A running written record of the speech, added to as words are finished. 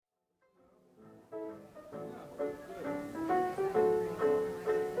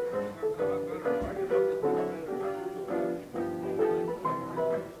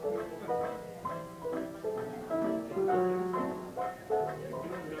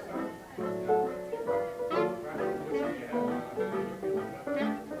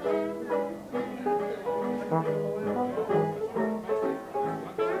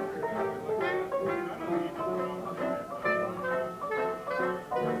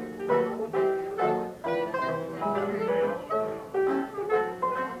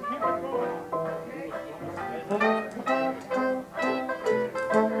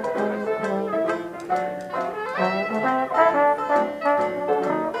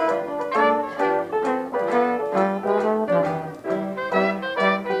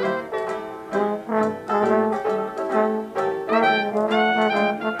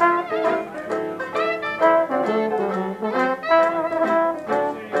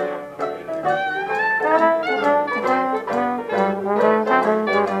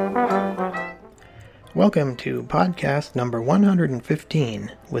Welcome to podcast number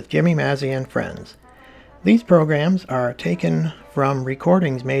 115 with Jimmy Mazzy and friends. These programs are taken from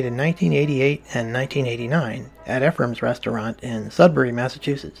recordings made in 1988 and 1989 at Ephraim's Restaurant in Sudbury,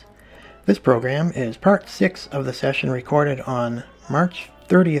 Massachusetts. This program is part 6 of the session recorded on March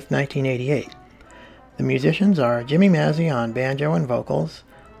 30th, 1988. The musicians are Jimmy Mazzy on banjo and vocals,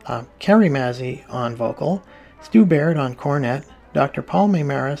 Kerry Mazzy on vocal, Stu Baird on cornet, Dr. Paul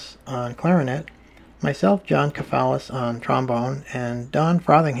Maymaris on clarinet, myself, John Kafalis, on trombone, and Don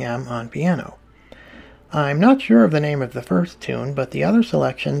Frothingham on piano. I'm not sure of the name of the first tune, but the other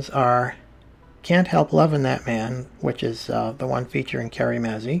selections are Can't Help Lovin' That Man, which is the one featuring Kerry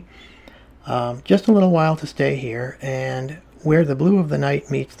Mazzy, Just a Little While to Stay Here, and Where the Blue of the Night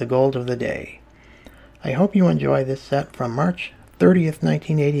Meets the Gold of the Day. I hope you enjoy this set from March 30th,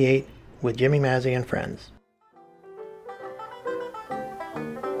 1988 with Jimmy Mazzy and friends.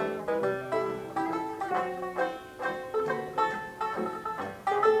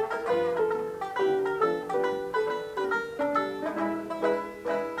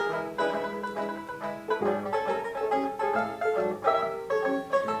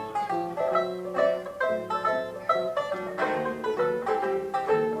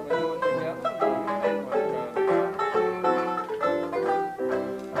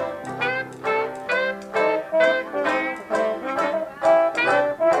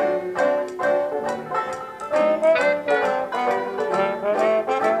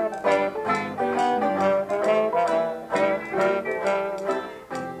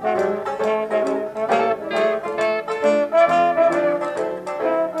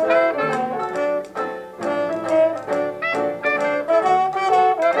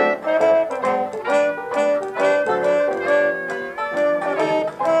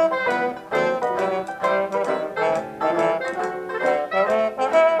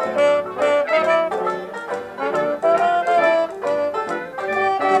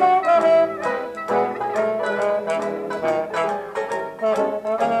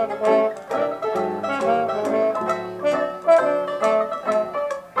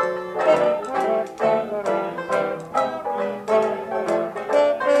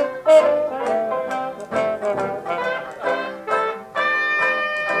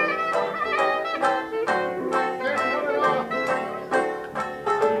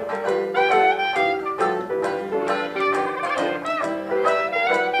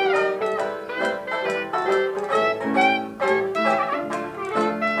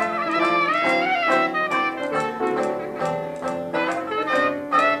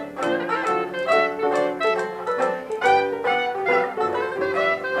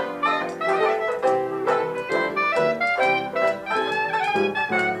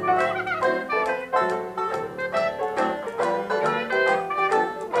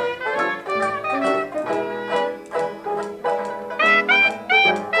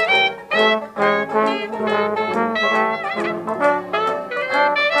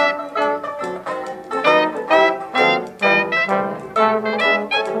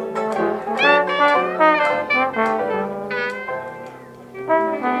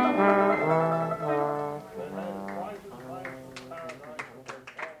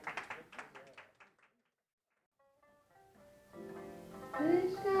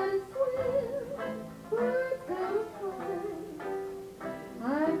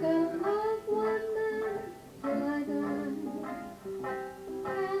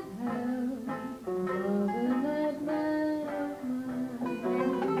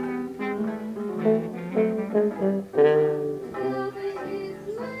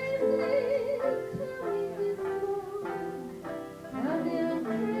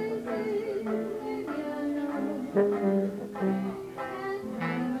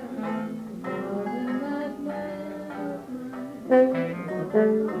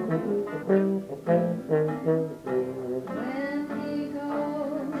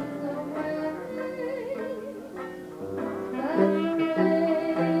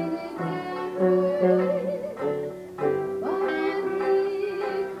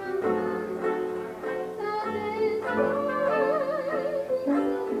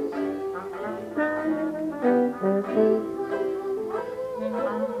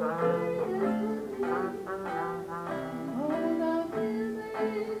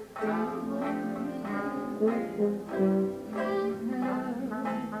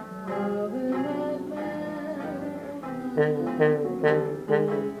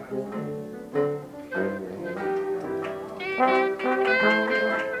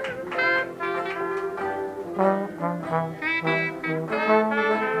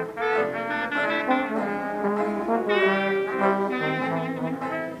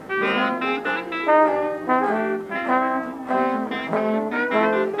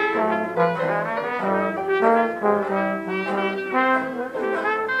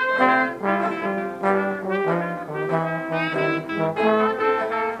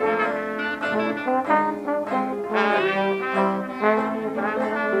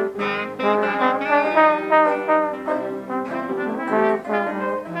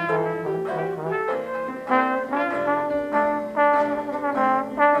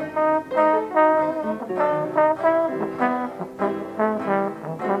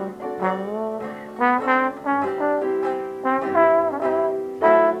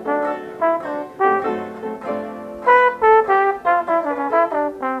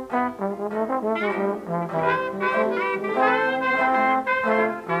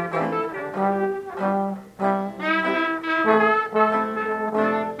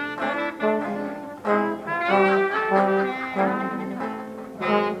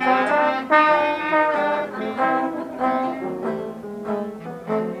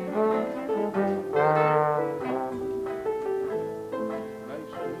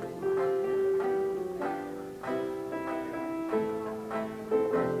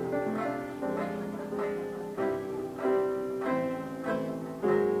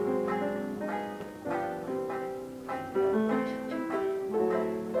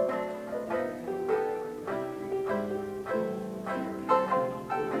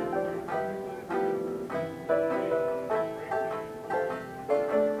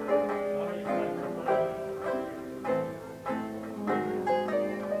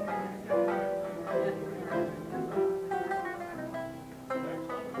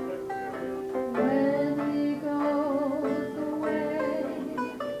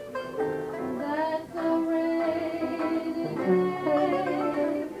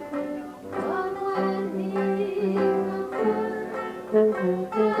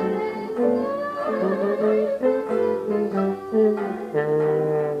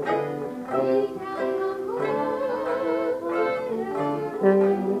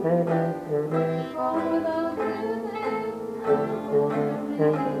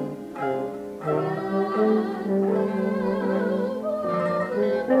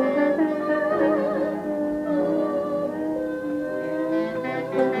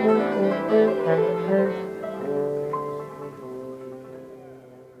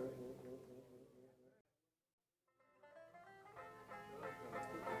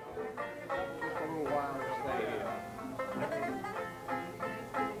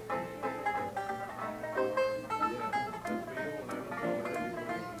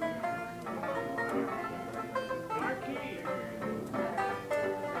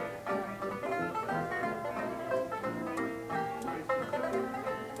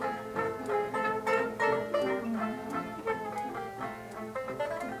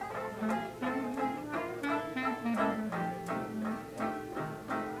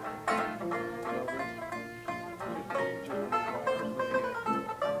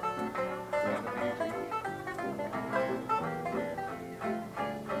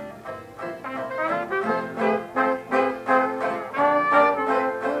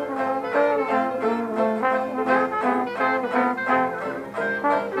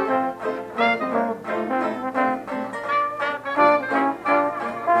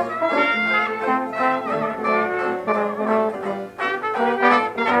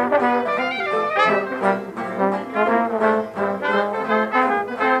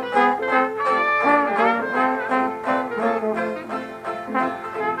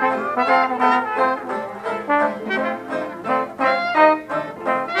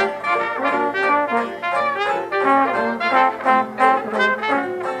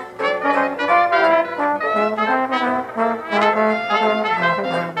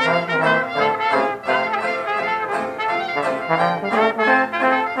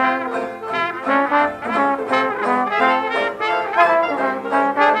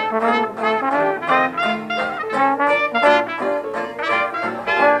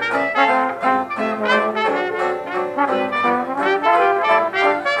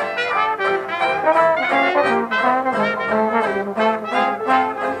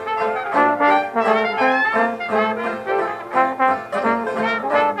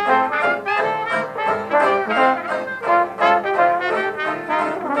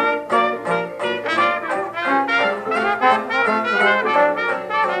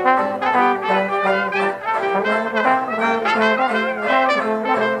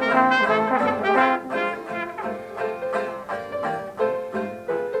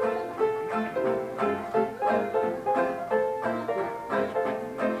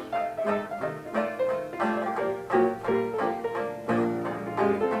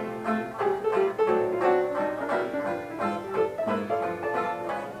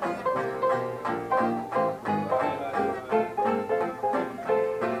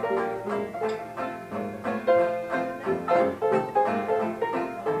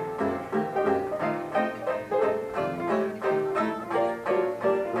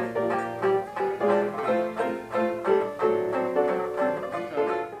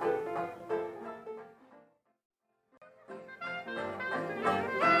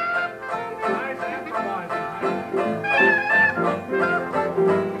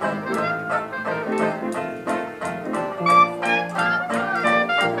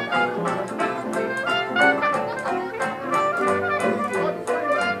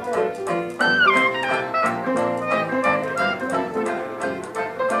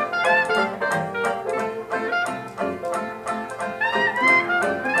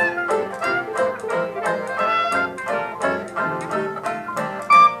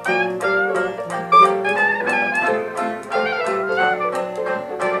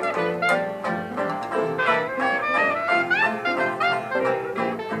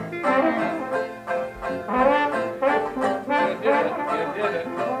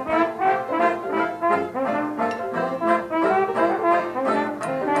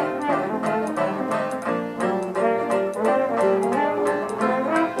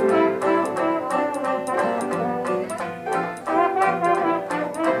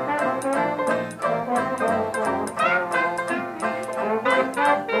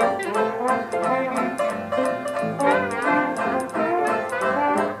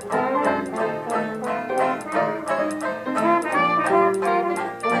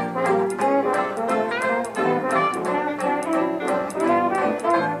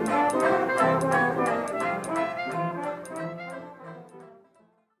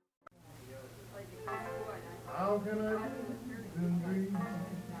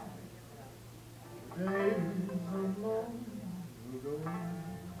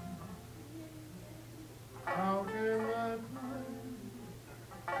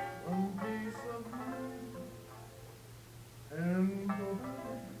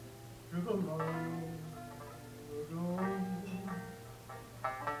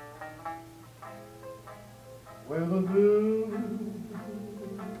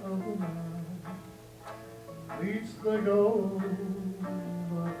 beats the gold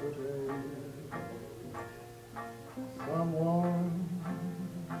of the day. Someone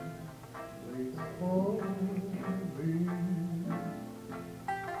waits for me,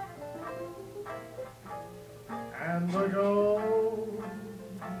 and the gold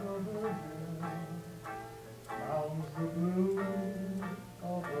of her hair rounds the blue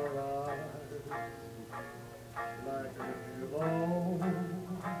of her eyes like a halo.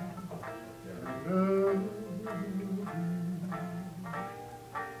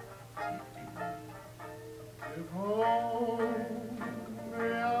 If only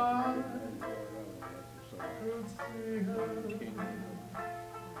I could see her,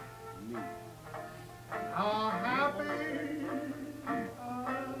 how happy I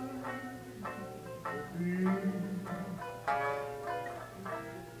would be.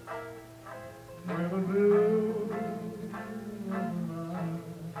 Where the blue of the night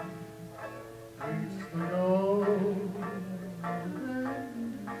meets the gold of the day.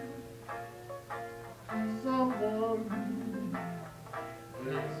 Someone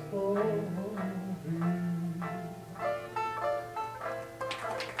waits for me.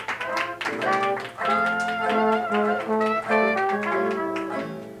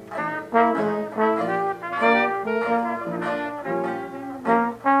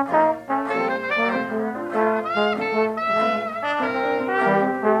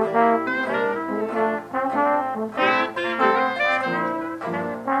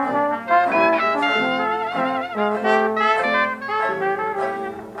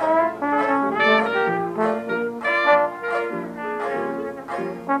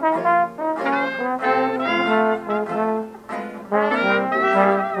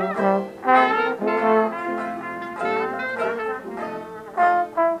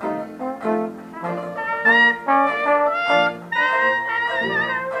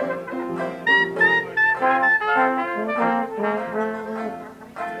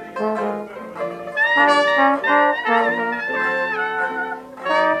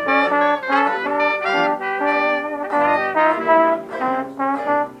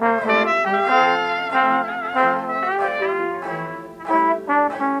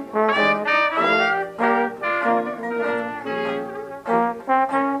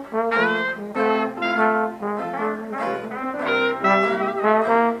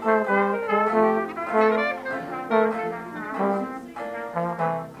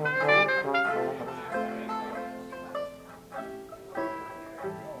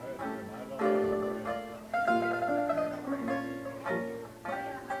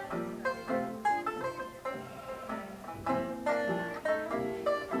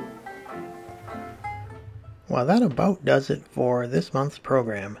 Well, that about does it for this month's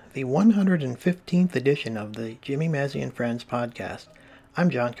program, the 115th edition of the Jimmy Mazzy and Friends podcast. I'm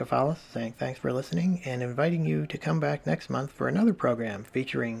John Kafalis, saying thanks for listening and inviting you to come back next month for another program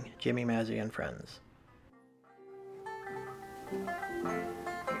featuring Jimmy Mazzy and Friends.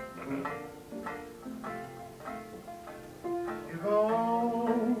 If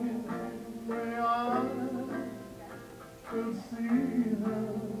only I could see her,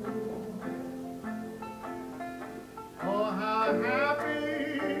 oh, how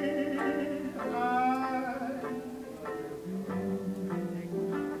happy I would be.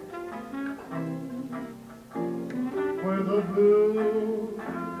 Where the blue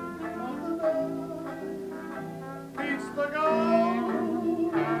of the night meets the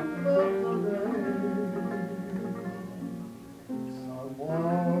gold of the day.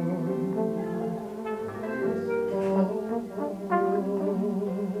 Someone is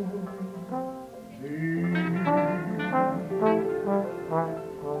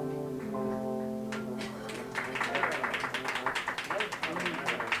for me.